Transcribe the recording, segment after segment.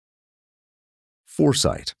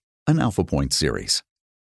Foresight, an Alphapointe series.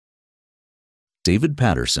 David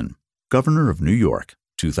Paterson, Governor of New York,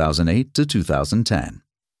 2008 to 2010.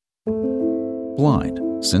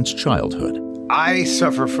 Blind since childhood. I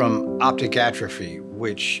suffer from optic atrophy,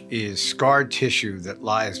 which is scarred tissue that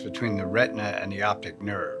lies between the retina and the optic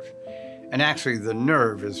nerve. And actually, the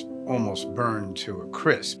nerve is almost burned to a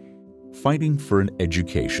crisp. Fighting for an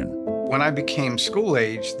education. When I became school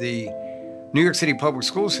age, the New York City public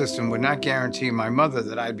school system would not guarantee my mother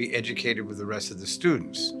that I'd be educated with the rest of the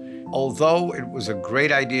students. Although it was a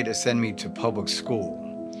great idea to send me to public school,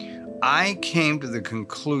 I came to the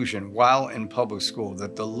conclusion while in public school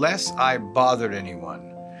that the less I bothered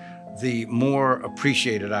anyone, the more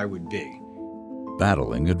appreciated I would be.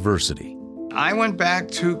 Battling adversity. I went back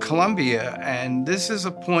to Columbia, and this is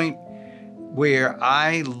a point where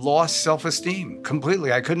I lost self-esteem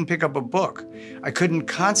completely. I couldn't pick up a book. I couldn't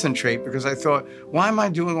concentrate because I thought, why am I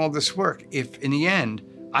doing all this work if in the end,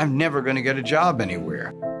 I'm never going to get a job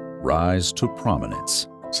anywhere? Rise to prominence.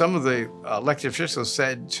 Some of the elected officials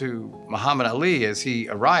said to Muhammad Ali as he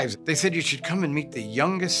arrives, they said, you should come and meet the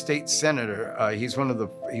youngest state senator. He's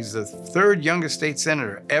the third youngest state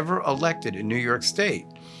senator ever elected in New York State.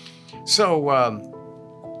 So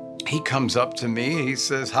he comes up to me, he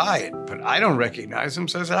says, hi, but I don't recognize him.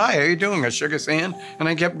 So I said, hi, how are you doing? I shook his hand and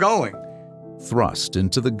I kept going. Thrust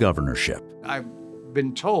into the governorship. I've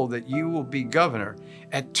been told that you will be governor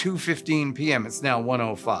at 2:15 p.m. It's now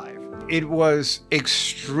 1:05. It was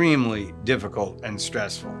extremely difficult and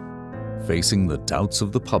stressful. Facing the doubts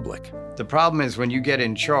of the public. The problem is when you get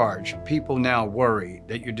in charge, people now worry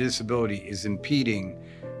that your disability is impeding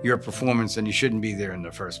your performance and you shouldn't be there in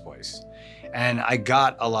the first place. And I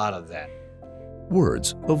got a lot of that.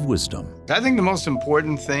 Words of wisdom. I think the most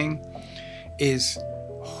important thing is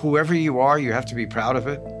whoever you are, you have to be proud of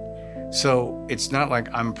it. So it's not like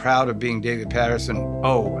I'm proud of being David Paterson.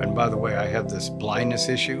 Oh, and by the way, I have this blindness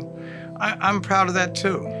issue. I'm proud of that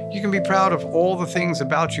too. You can be proud of all the things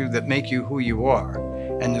about you that make you who you are.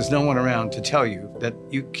 And there's no one around to tell you that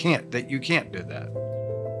you can't do that.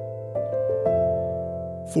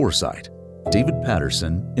 Foresight. David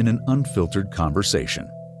Paterson in an unfiltered conversation.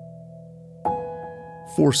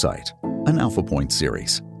 Foresight, an Alphapointe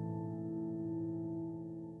series.